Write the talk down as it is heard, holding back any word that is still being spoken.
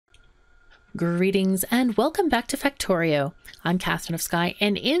Greetings and welcome back to Factorio. I'm KatherineOfSky,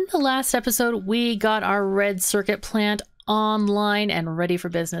 and in the last episode, we got our red circuit plant online and ready for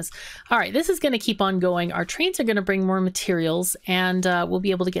business. All right, this is going to keep on going. Our trains are going to bring more materials, and we'll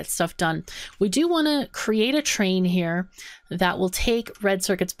be able to get stuff done. We do want to create a train here that will take red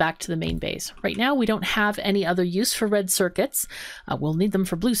circuits back to the main base. Right now, we don't have any other use for red circuits. We'll need them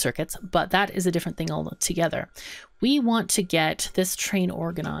for blue circuits, but that is a different thing altogether. We want to get this train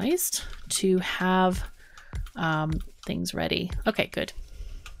organized to have things ready. Okay, good.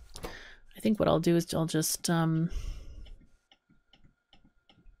 I think what I'll do is I'll just...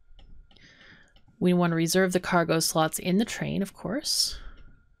 we want to reserve the cargo slots in the train, of course.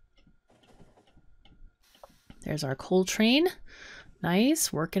 There's our coal train.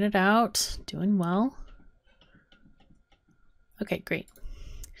 Nice, working it out, doing well. Okay, great.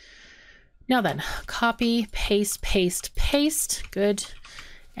 Now then, copy, paste, paste, paste. Good.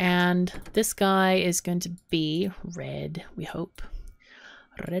 And this guy is going to be red, we hope.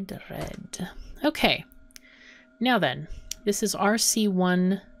 Red, red. Okay. Now then, this is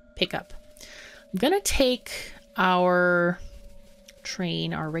RC1 pickup. I'm going to take our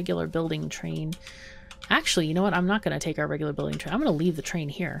train, our regular building train. Actually, you know what? I'm not going to take our regular building train. I'm going to leave the train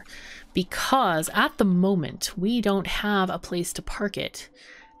here because at the moment we don't have a place to park it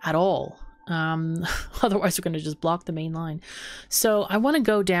at all. Otherwise we're going to just block the main line. So I want to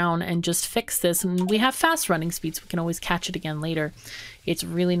go down and just fix this, and we have fast running speeds. We can always catch it again later. It's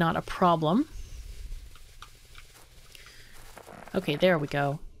really not a problem. Okay, there we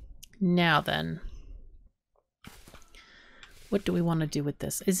go. Now then, what do we want to do with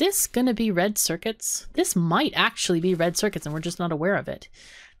this? Is this going to be red circuits? This might actually be red circuits and we're just not aware of it.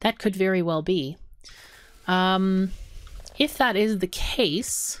 That could very well be. If that is the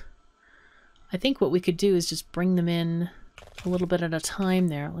case, I think what we could do is just bring them in a little bit at a time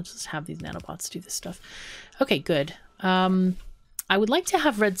there. Let's just have these nanobots do this stuff. Okay, good. I would like to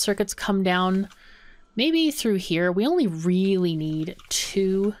have red circuits come down maybe through here. We only really need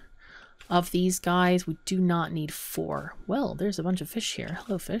 2 of these guys. We do not need 4. Well, there's a bunch of fish here.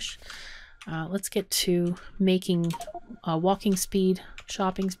 Hello, fish. Let's get to making walking speed,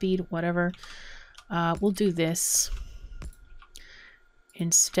 shopping speed, whatever. We'll do this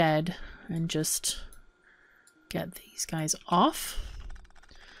instead and just get these guys off.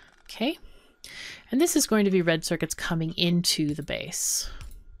 Okay. And this is going to be red circuits coming into the base.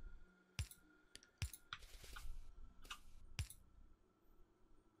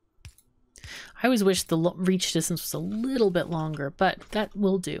 I always wish the reach distance was a little bit longer, but that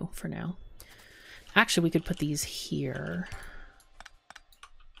will do for now. Actually, we could put these here.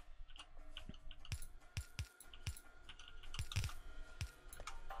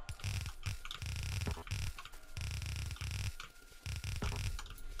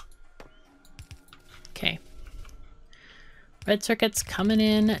 Okay. Red circuits coming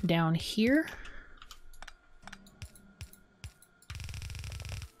in down here.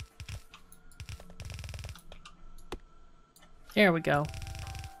 There we go.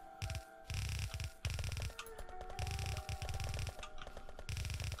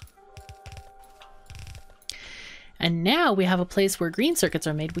 And now we have a place where green circuits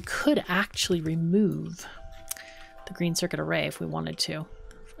are made. We could actually remove the green circuit array if we wanted to.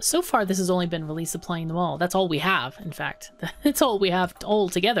 So far, this has only been release supplying the mall. That's all we have, in fact. That's all we have all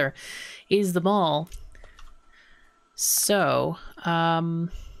together is the mall. So,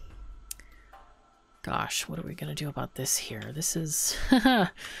 gosh, what are we going to do about this here? This is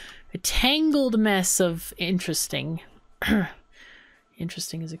a tangled mess of interesting.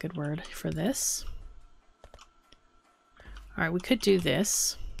 Interesting is a good word for this. All right, we could do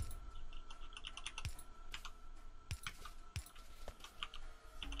this.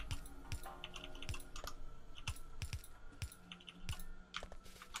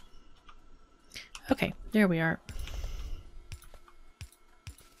 Okay, there we are.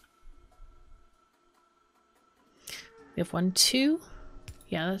 We have 1, 2.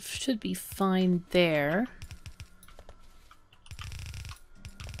 Yeah, that should be fine there.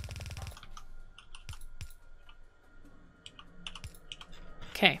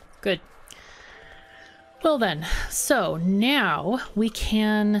 Okay, good. Well then, so now we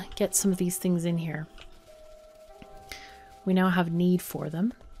can get some of these things in here. We now have need for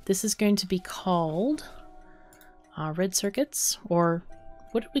them. This is going to be called red circuits, or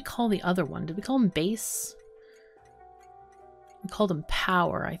what did we call the other one? Did we call them base? We called them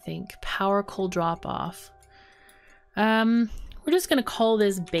power, I think. Power coal drop off. We're just going to call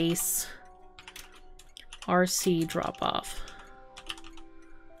this base RC drop off.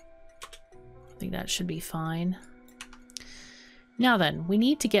 I think that should be fine. Now then, we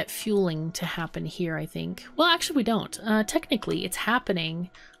need to get fueling to happen here, I think. Well, actually we don't. Technically, it's happening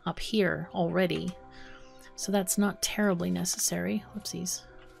up here already. So that's not terribly necessary. Whoopsies.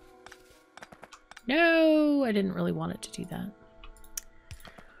 No, I didn't really want it to do that.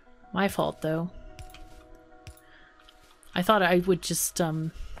 My fault, though. I thought I would just,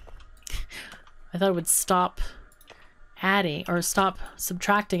 I thought it would stop adding, or stop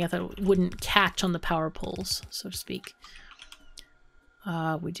subtracting. I thought it wouldn't catch on the power poles, so to speak.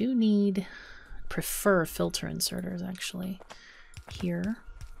 We do need, prefer filter inserters, actually, here.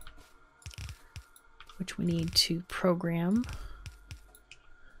 Which we need to program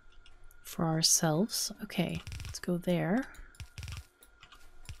for ourselves. Okay, let's go there.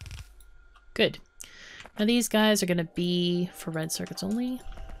 Good. Now these guys are going to be for red circuits only.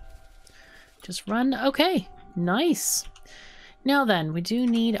 Just run. Okay, nice. Now then, we do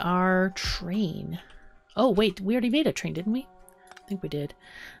need our train. Oh wait, we already made a train, didn't we? I think we did.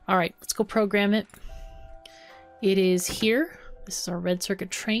 All right, let's go program it. It is here. This is our red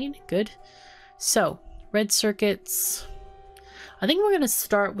circuit train. Good. So, red circuits. I think we're going to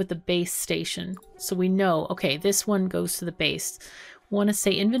start with the base station. So we know, okay, this one goes to the base. We want to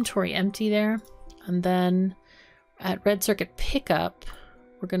say inventory empty there. And then at red circuit pickup,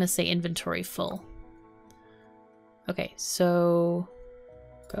 we're going to say inventory full. Okay, so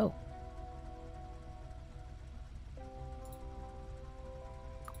go.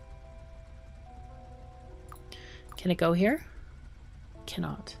 Can it go here?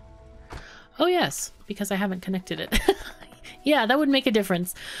 Cannot. Oh yes, because I haven't connected it. Yeah, that would make a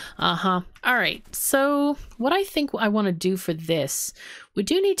difference. All right, so what I think I want to do for this, we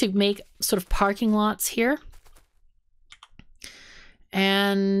do need to make sort of parking lots here.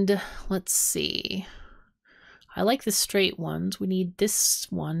 And let's see. I like the straight ones. We need this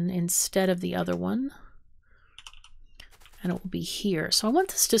one instead of the other one. And it will be here. So I want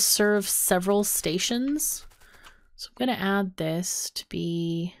this to serve several stations. So I'm going to add this to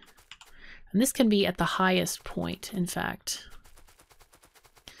be... And this can be at the highest point, in fact.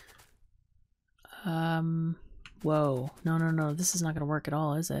 Whoa. No. This is not going to work at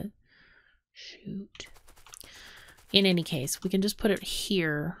all, is it? Shoot. In any case, we can just put it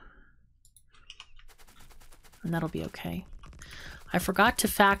here. And that'll be okay. I forgot to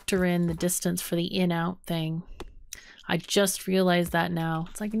factor in the distance for the in-out thing. I just realized that now.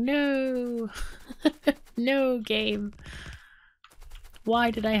 It's like, no. No, game.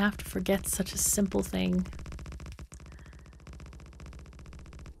 Why did I have to forget such a simple thing?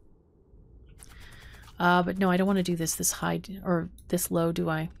 But no, I don't want to do this high or this low, do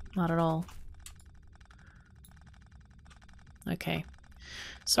I? Not at all. Okay.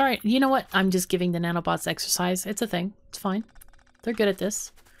 Sorry, you know what? I'm just giving the nanobots exercise. It's a thing. It's fine. They're good at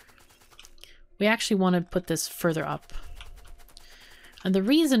this. We actually want to put this further up. And the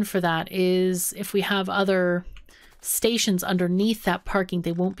reason for that is if we have other stations underneath that parking,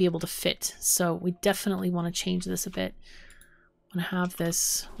 they won't be able to fit. So we definitely want to change this a bit. I want to have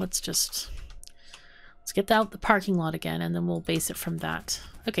this, let's get out the parking lot again, and then we'll base it from that.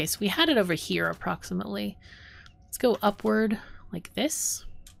 Okay, so we had it over here approximately. Let's go upward like this.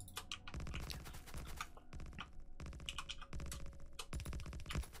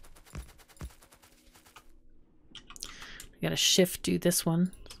 I gotta shift do this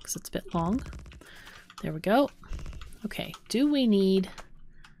one because it's a bit long. There we go. Okay, do we need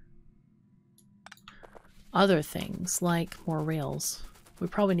other things like more rails? We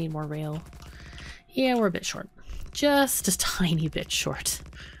probably need more rail. Yeah, we're a bit short. Just a tiny bit short.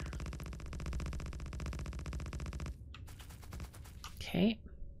 Okay.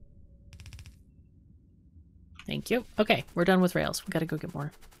 Thank you. Okay, we're done with rails. We gotta go get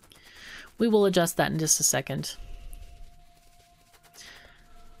more. We will adjust that in just a second.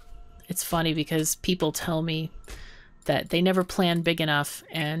 It's funny because people tell me that they never plan big enough,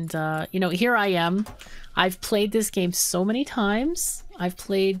 and you know, here I am. I've played this game so many times. I've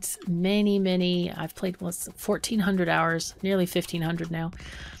played many. I've played 1,400 hours, nearly 1,500 now,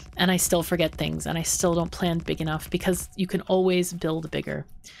 and I still forget things, and I still don't plan big enough because you can always build bigger.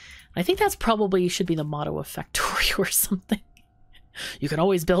 I think that's probably should be the motto of Factorio or something. You can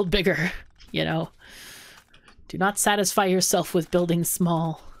always build bigger, you know. Do not satisfy yourself with building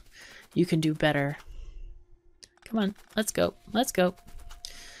small. You can do better. Come on, let's go. Let's go.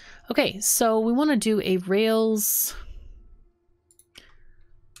 Okay, so we want to do a rails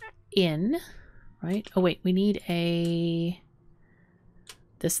in, right? Oh wait, we need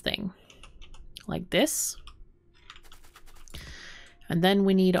this thing like this. And then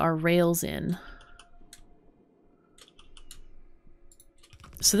we need our rails in.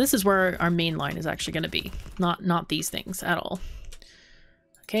 So this is where our main line is actually going to be, not these things at all.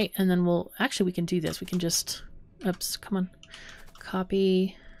 Okay, and then we'll, actually we can do this. We can just, oops, come on.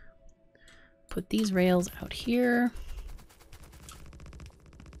 Copy, put these rails out here.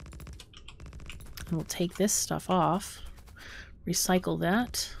 And we'll take this stuff off, recycle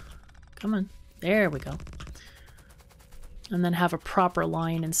that. Come on, there we go. And then have a proper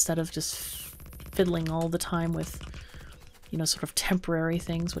line instead of just fiddling all the time with, you know, sort of temporary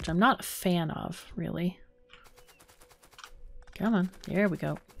things, which I'm not a fan of, really. Come on, there we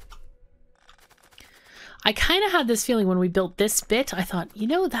go. I kind of had this feeling when we built this bit, I thought, you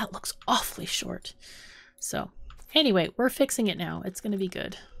know, that looks awfully short. So anyway, we're fixing it now. It's going to be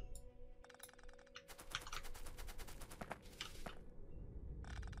good.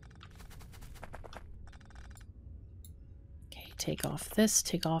 Okay, take off this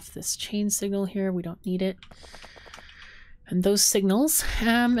chain signal here. We don't need it. And those signals.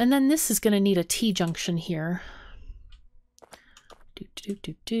 And then this is going to need a T-junction here.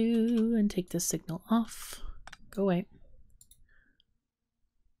 And take this signal off. Go away.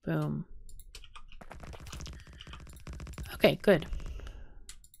 Boom. Okay, good.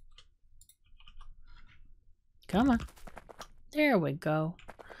 Come on. There we go.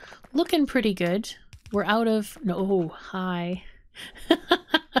 Looking pretty good. We're out of... No, oh, hi.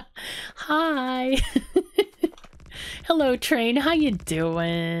 Hi. Hello, train. How you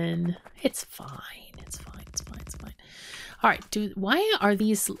doing? It's fine. It's fine. It's fine. It's fine. All right. Why are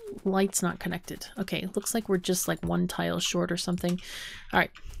these lights not connected? Okay. Looks like we're just like one tile short or something. All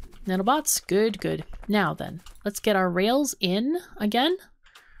right. Nanobots. Good, good. Now then, let's get our rails in again.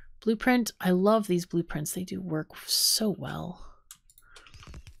 Blueprint. I love these blueprints. They do work so well.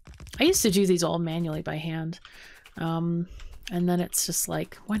 I used to do these all manually by hand. And then it's just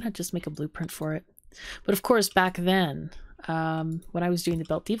like, why not just make a blueprint for it? But of course, back then, when I was doing the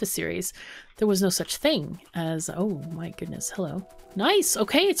Belt Diva series, there was no such thing as, oh my goodness, hello. Nice,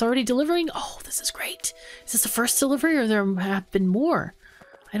 okay, it's already delivering. Oh, this is great. Is this the first delivery or there have been more?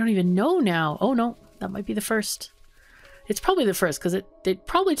 I don't even know now. Oh no, that might be the first. It's probably the first because it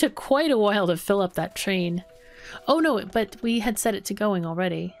probably took quite a while to fill up that train. Oh no, but we had set it to going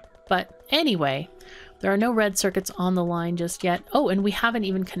already. But anyway, there are no red circuits on the line just yet. Oh, and we haven't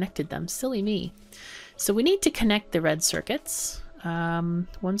even connected them. Silly me. So we need to connect the red circuits. One's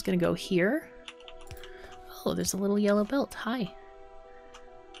going to go here. Oh, there's a little yellow belt. Hi.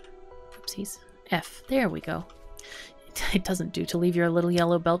 Oopsies. F. There we go. It doesn't do to leave your little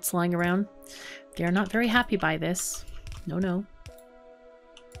yellow belts lying around. They're not very happy by this. No, no.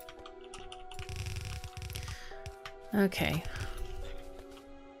 Okay.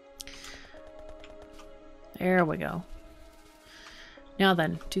 There we go. Now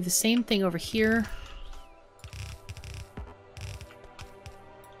then, do the same thing over here.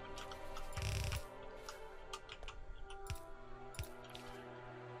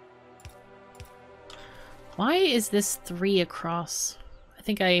 Why is this 3 across? I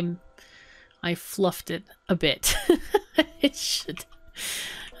think I fluffed it a bit. It should.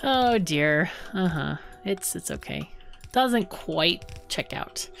 Oh dear. It's okay. Doesn't quite check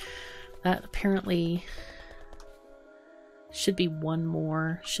out. That apparently should be one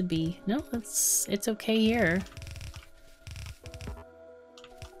more. Should be no. It's okay here.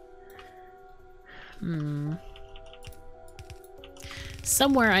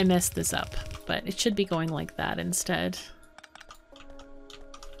 Somewhere I messed this up. But it should be going like that instead.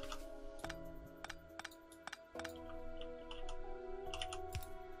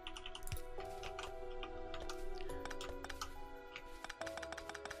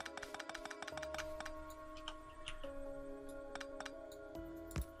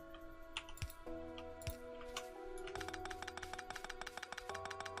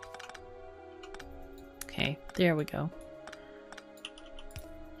 Okay, there we go.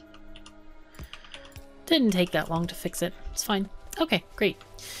 Didn't take that long to fix it. It's fine. Okay, great.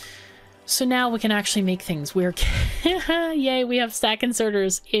 So now we can actually make things. Yay, we have stack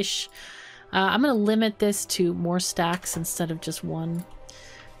inserters-ish. I'm going to limit this to more stacks instead of just one.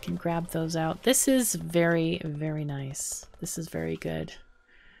 Can grab those out. This is very, very nice. This is very good.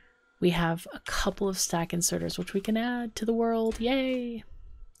 We have a couple of stack inserters, which we can add to the world. Yay!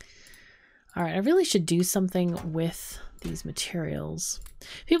 All right, I really should do something with these materials.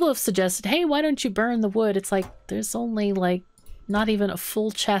 People have suggested, hey, why don't you burn the wood? It's like, there's only like not even a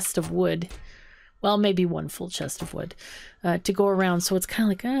full chest of wood. Well, maybe one full chest of wood to go around. So it's kind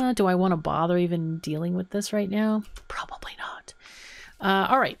of like, do I want to bother even dealing with this right now? Probably not.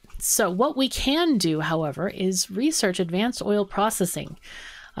 All right. So what we can do, however, is research advanced oil processing,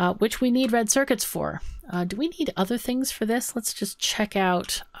 which we need red circuits for. Do we need other things for this? Let's just check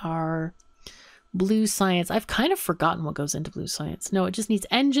out our Blue science. I've kind of forgotten what goes into blue science. No, it just needs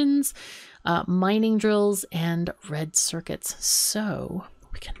engines, mining drills, and red circuits. So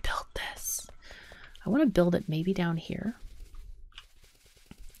we can build this. I want to build it maybe down here.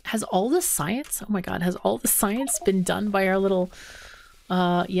 Has all the science, oh my god, has all the science been done by our little,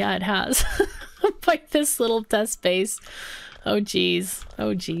 yeah, it has. By this little test base. Oh geez,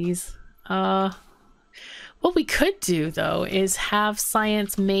 oh geez. What we could do though is have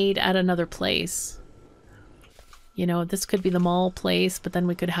science made at another place. You know, this could be the mall place, but then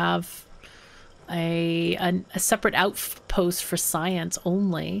we could have a separate outpost for science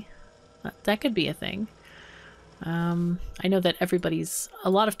only. That could be a thing. I know that a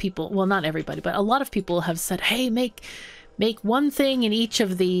lot of people, well, not everybody, but a lot of people have said, hey, make one thing in each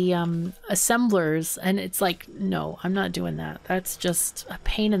of the assemblers. And it's like, no, I'm not doing that. That's just a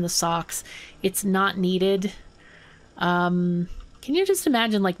pain in the socks. It's not needed. Can you just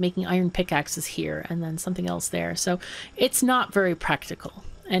imagine like making iron pickaxes here and then something else there? So it's not very practical.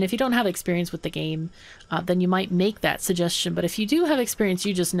 And if you don't have experience with the game, then you might make that suggestion. But if you do have experience,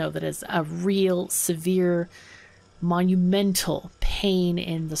 you just know that it's a real severe, monumental pain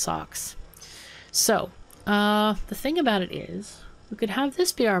in the socks. So the thing about it is we could have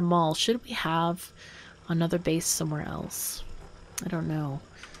this be our mall. Should we have another base somewhere else? I don't know.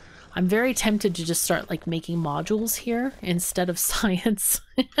 I'm very tempted to just start like making modules here instead of science.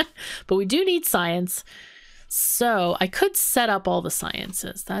 But we do need science. So I could set up all the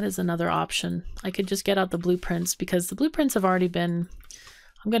sciences. That is another option. I could just get out the blueprints because the blueprints have already been,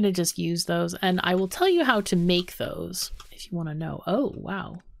 I'm going to just use those, and I will tell you how to make those if you want to know. Oh,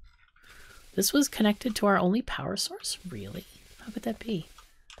 wow. This was connected to our only power source? Really? How could that be?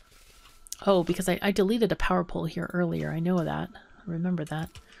 Oh, because I deleted a power pole here earlier. I know that. I remember that.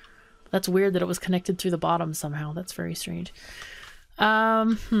 That's weird that it was connected through the bottom somehow. That's very strange.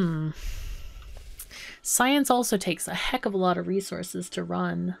 Science also takes a heck of a lot of resources to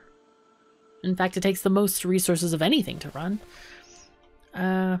run. In fact, it takes the most resources of anything to run.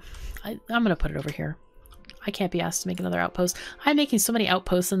 I'm going to put it over here. I can't be asked to make another outpost. I'm making so many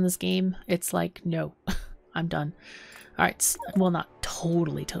outposts in this game. It's like, no, I'm done. All right. Well, not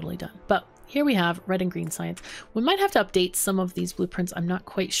totally done. But here we have red and green science. We might have to update some of these blueprints. I'm not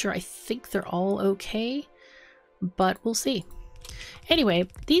quite sure. I think they're all okay, but we'll see. Anyway,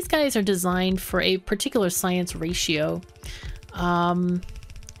 these guys are designed for a particular science ratio.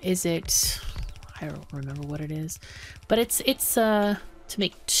 Is it... I don't remember what it is, but it's to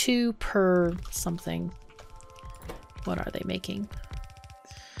make 2 per something. What are they making?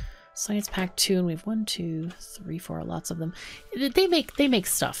 Science pack 2, and we have 1, 2, 3, 4, lots of them. They make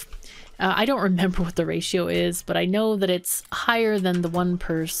stuff. I don't remember what the ratio is, but I know that it's higher than the 1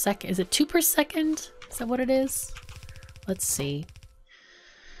 per second. Is it 2 per second? Is that what it is? Let's see.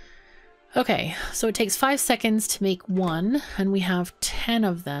 Okay, so it takes 5 seconds to make 1, and we have 10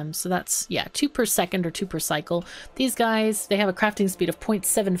 of them. So that's, yeah, 2 per second or 2 per cycle. These guys, they have a crafting speed of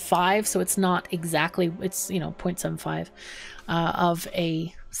 0.75, so it's not exactly, it's, you know, 0.75 of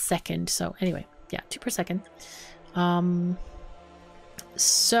a second. So anyway, yeah, 2 per second.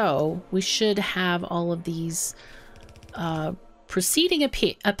 So we should have all of these proceeding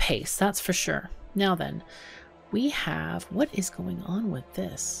apace, that's for sure. Now then, we have, what is going on with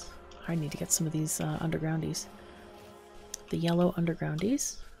this? I need to get some of these undergroundies. The yellow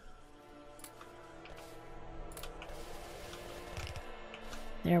undergroundies.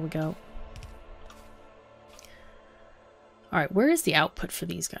 There we go. All right, where is the output for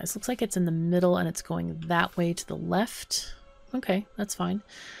these guys? Looks like it's in the middle and it's going that way to the left. Okay, that's fine.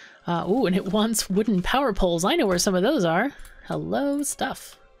 Ooh, and it wants wooden power poles. I know where some of those are. Hello,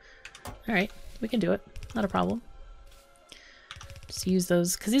 stuff. All right, we can do it. Not a problem. Just use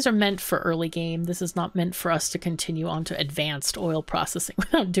those, because these are meant for early game. This is not meant for us to continue on to advanced oil processing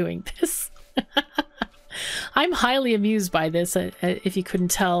without doing this. I'm highly amused by this, if you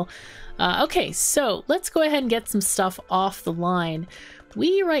couldn't tell. Okay, so let's go ahead and get some stuff off the line.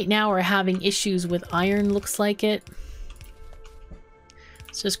 We right now are having issues with iron, looks like it.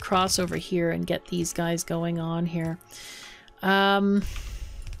 Let's just cross over here and get these guys going on here. Yeah,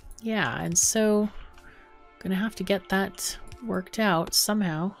 and so gonna have to get that worked out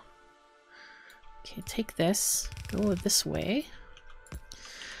somehow. Okay, take this, go this way.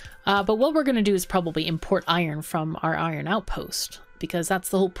 But what we're going to do is probably import iron from our iron outpost, because that's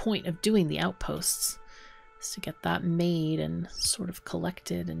the whole point of doing the outposts, is to get that made and sort of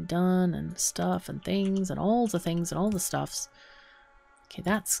collected and done and stuff and things and all the things and all the stuffs. Okay,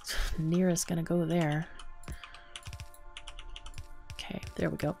 that's nearest going to go there. Okay, there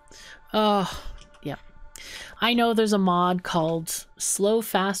we go. Oh, yeah. I know there's a mod called slow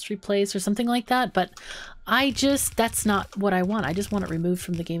fast replace or something like that, but that's not what I want. I just want it removed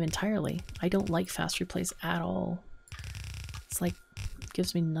from the game entirely. I don't like fast replace at all. It's like, it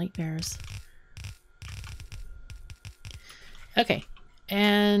gives me nightmares. Okay,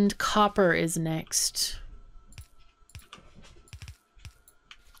 and copper is next.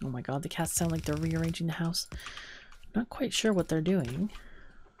 Oh my god, the cats sound like they're rearranging the house. Not quite sure what they're doing.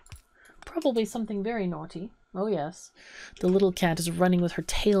 Probably something very naughty. Oh yes. The little cat is running with her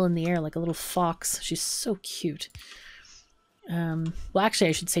tail in the air like a little fox. She's so cute. Well, actually,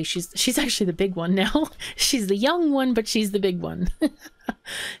 I should say she's actually the big one now. She's the young one, but she's the big one.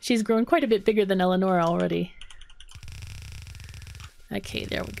 She's grown quite a bit bigger than Eleanor already. Okay,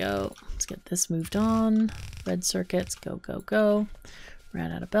 there we go. Let's get this moved on. Red circuits, go, go, go.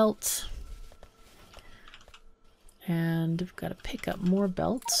 Ran out of belt. And we've got to pick up more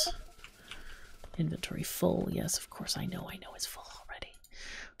belts. Inventory full. Yes, of course, I know it's full already.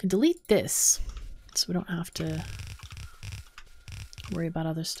 We can delete this so we don't have to worry about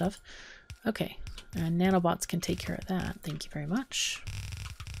other stuff. Okay, and Nanobots can take care of that. Thank you very much.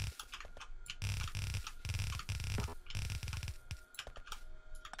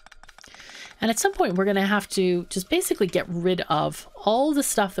 And at some point, we're going to have to just basically get rid of all the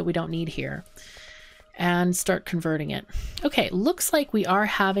stuff that we don't need here and start converting it. Okay, looks like we are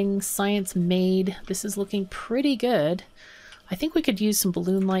having science made. This is looking pretty good. I think we could use some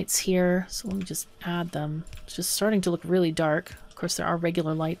balloon lights here. So let me just add them. It's just starting to look really dark. Of course, there are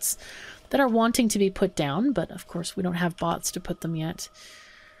regular lights that are wanting to be put down, but of course, we don't have bots to put them yet.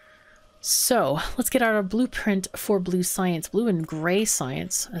 So let's get out our blueprint for blue science, blue and gray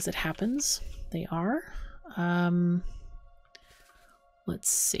science as it happens. They are. Let's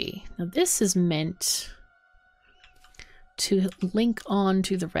see. Now this is meant to link on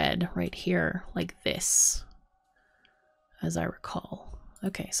to the red right here like this, as I recall.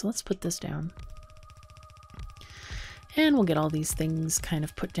 Okay, so let's put this down. And we'll get all these things kind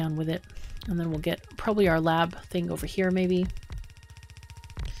of put down with it. And then we'll get probably our lab thing over here maybe.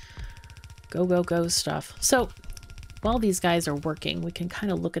 Go, go, go stuff. So while these guys are working, we can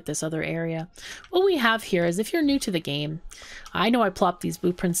kind of look at this other area. What we have here is, if you're new to the game, I know I plopped these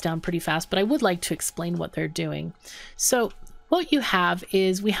blueprints down pretty fast, but I would like to explain what they're doing. So what you have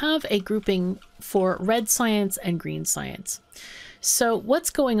is we have a grouping for red science and green science. So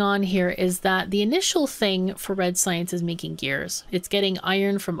what's going on here is that the initial thing for red science is making gears. It's getting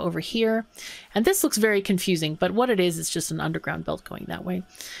iron from over here. And this looks very confusing, but what it is just an underground belt going that way.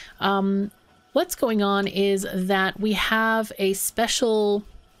 What's going on is that we have a special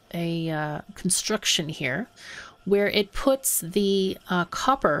construction here where it puts the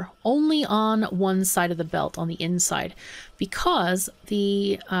copper only on one side of the belt, on the inside, because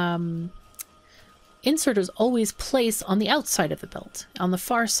the inserters always place on the outside of the belt, on the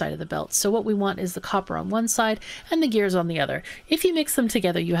far side of the belt. So what we want is the copper on one side and the gears on the other. If you mix them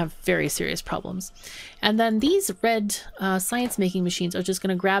together, you have very serious problems. And then these red science making machines are just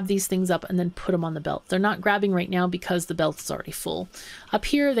going to grab these things up and then put them on the belt. They're not grabbing right now because the belt is already full. Up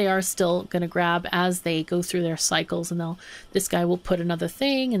here, they are still going to grab as they go through their cycles, and this guy will put another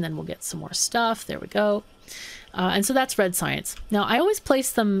thing, and then we'll get some more stuff. There we go. And so that's red science. Now, I always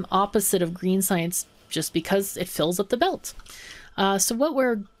place them opposite of green science just because it fills up the belt. So what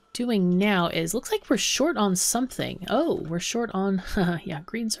we're doing now is, looks like we're short on something. Oh, we're short on, yeah,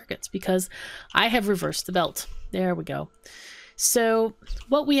 green circuits, because I have reversed the belt. There we go. So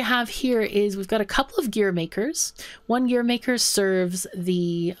what we have here is we've got a couple of gear makers. One gear maker serves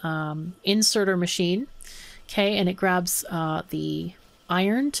the inserter machine, okay, and it grabs the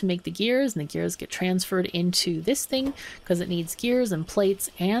iron to make the gears, and the gears get transferred into this thing because it needs gears and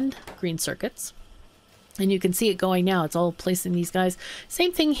plates and green circuits. And you can see it going now. It's all placing these guys.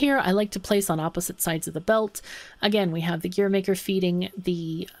 Same thing here. I like to place on opposite sides of the belt. Again, we have the gear maker feeding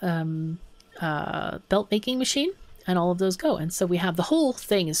the belt making machine, and all of those go. And so we have the whole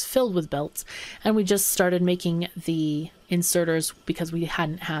thing is filled with belts, and we just started making the inserters because we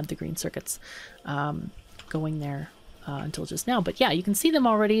hadn't had the green circuits going there until just now. But yeah, you can see them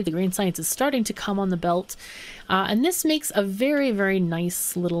already. The green science is starting to come on the belt. And this makes a very, very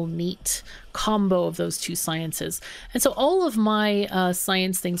nice little neat combo of those two sciences. And so all of my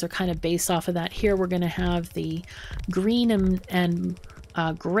science things are kind of based off of that. Here we're going to have the green and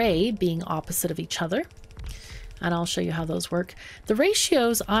gray being opposite of each other. And I'll show you how those work. The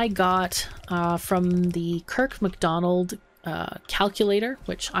ratios I got from the Kirk McDonald calculator,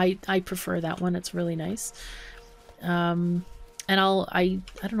 which I prefer that one. It's really nice. And I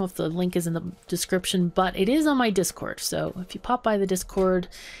don't know if the link is in the description, but it is on my Discord. So if you pop by the Discord,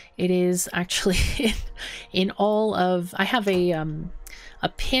 it is actually in all of, I have a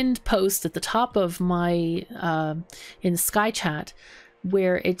pinned post at the top of my, in Sky Chat,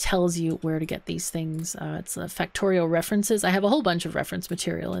 where it tells you where to get these things. It's a Factorio references. I have a whole bunch of reference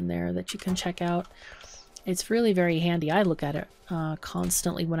material in there that you can check out. It's really very handy. I look at it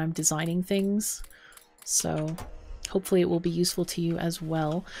constantly when I'm designing things. So hopefully it will be useful to you as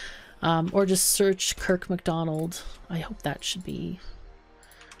well. Or just search Kirk McDonald. I hope that should be...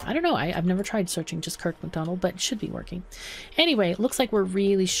 I don't know. I've never tried searching just Kirk McDonald, but it should be working. Anyway, it looks like we're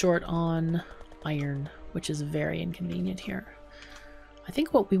really short on iron, which is very inconvenient here. I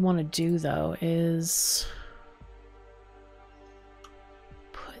think what we want to do, though, is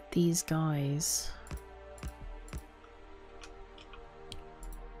put these guys...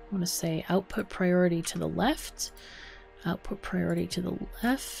 I want to say output priority to the left. Output priority to the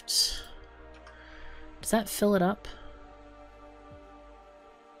left. Does that fill it up?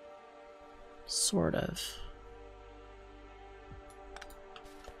 Sort of.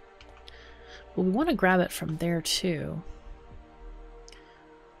 Well, we want to grab it from there too.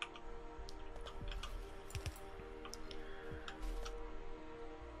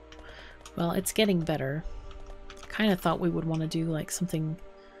 Well, it's getting better. Kind of thought we would want to do like something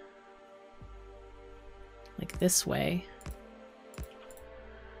like this way.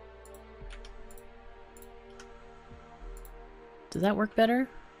 Does that work better?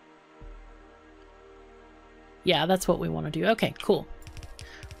 Yeah, that's what we want to do. Okay, cool.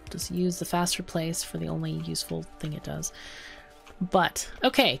 Just use the fast replace for the only useful thing it does. But,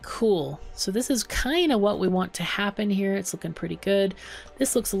 okay, cool. So this is kind of what we want to happen here. It's looking pretty good.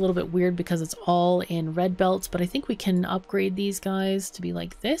 This looks a little bit weird because it's all in red belts, but I think we can upgrade these guys to be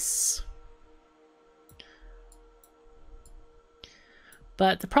like this.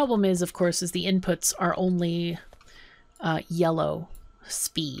 But the problem is, of course, is the inputs are only yellow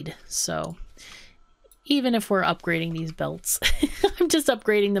speed. So even if we're upgrading these belts, I'm just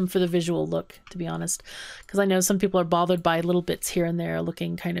upgrading them for the visual look, to be honest, because I know some people are bothered by little bits here and there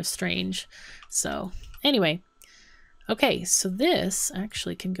looking kind of strange. So anyway, okay, so this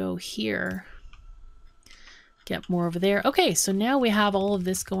actually can go here. Get more over there. Okay, so now we have all of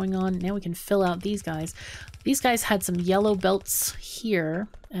this going on. Now we can fill out these guys. These guys had some yellow belts here,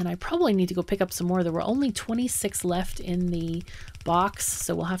 and I probably need to go pick up some more. There were only 26 left in the box,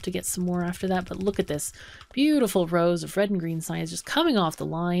 so we'll have to get some more after that. But look at this. Beautiful rows of red and green signs just coming off the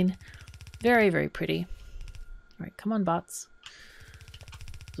line. Very, very pretty. All right, come on, bots.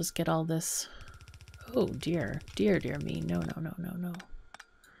 Just get all this. Oh, dear. Dear, dear me. No, no, no, no, no.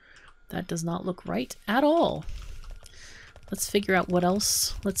 That does not look right at all. Let's figure out what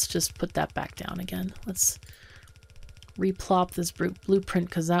else. Let's just put that back down again. Let's replop this blueprint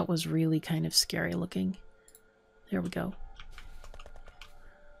because that was really kind of scary looking. There we go.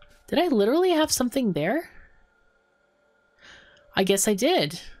 Did I literally have something there? I guess I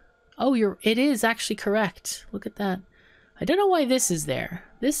did. Oh, it is actually correct. Look at that. I don't know why this is there.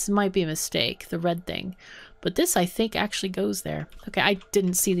 This might be a mistake, the red thing. But this, I think, actually goes there. Okay, I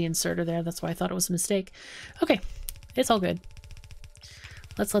didn't see the inserter there. That's why I thought it was a mistake. Okay, it's all good.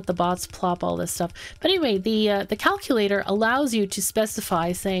 Let's let the bots plop all this stuff. But anyway, the calculator allows you to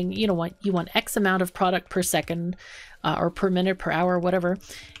specify saying, you know what, you want X amount of product per second or per minute, per hour, whatever.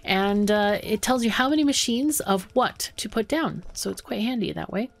 And it tells you how many machines of what to put down. So it's quite handy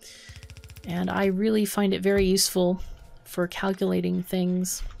that way. And I really find it very useful for calculating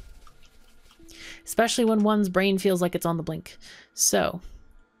things, especially when one's brain feels like it's on the blink. So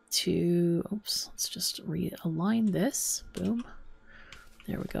oops, let's just realign this. Boom.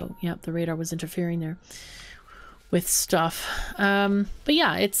 There we go. Yep, the radar was interfering there with stuff. But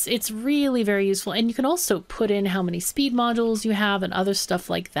yeah, it's really very useful. And you can also put in how many speed modules you have and other stuff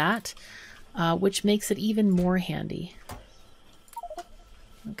like that, which makes it even more handy.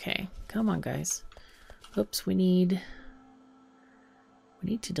 Okay, come on, guys. Oops, we need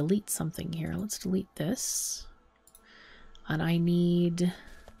to delete something here. Let's delete this. And I need...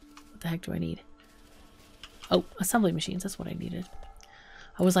 What the heck do I need? Oh, assembly machines. That's what I needed.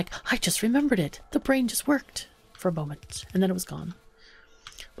 I was like, I just remembered it. The brain just worked for a moment. And then it was gone.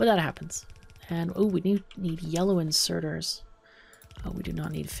 But that happens. And, oh, we need yellow inserters. Oh, we do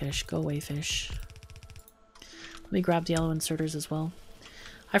not need fish. Go away, fish. Let me grab the yellow inserters as well.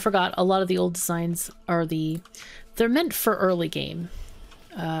 I forgot, a lot of the old designs are they're meant for early game.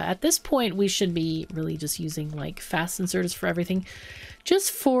 At this point, we should be really just using like fast inserters for everything, just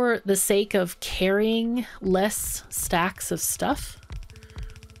for the sake of carrying less stacks of stuff.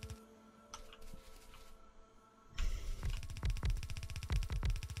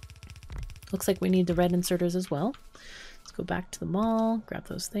 Looks like we need the red inserters as well. Let's go back to the mall, grab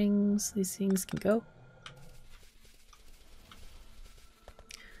those things. These things can go.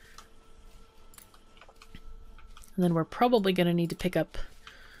 And then we're probably going to need to pick up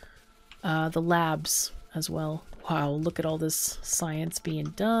the labs as well. Wow, look at all this science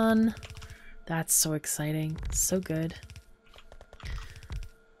being done. That's so exciting. So good.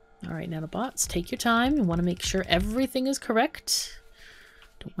 All right, Nanobots, take your time. You want to make sure everything is correct.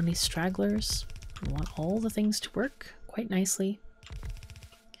 Don't want any stragglers. We want all the things to work quite nicely.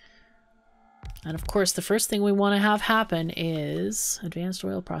 And of course, the first thing we want to have happen is advanced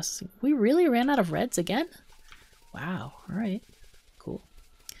oil processing. We really ran out of reds again? Wow. All right. Cool.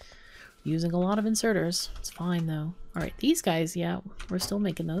 Using a lot of inserters. It's fine, though. All right. These guys, yeah, we're still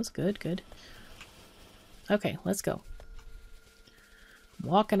making those. Good, good. Okay, let's go.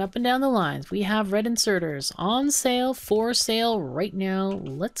 Walking up and down the lines. We have red inserters on sale, for sale right now.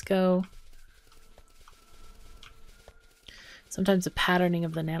 Let's go. Sometimes the patterning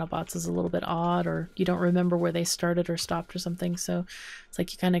of the nanobots is a little bit odd, or you don't remember where they started or stopped or something. So it's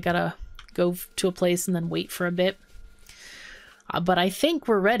like you kind of gotta go to a place and then wait for a bit. But I think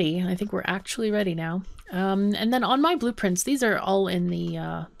we're ready. I think we're actually ready now. And then on my blueprints, these are all in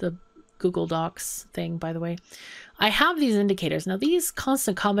the Google Docs thing, by the way. I have these indicators. Now, these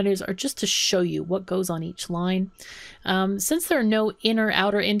constant combinators are just to show you what goes on each line. Since there are no inner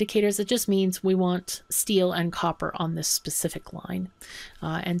outer indicators, it just means we want steel and copper on this specific line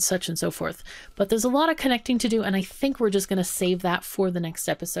and such and so forth. But there's a lot of connecting to do, and I think we're just going to save that for the next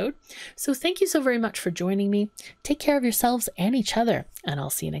episode. So thank you so very much for joining me. Take care of yourselves and each other, and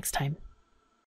I'll see you next time.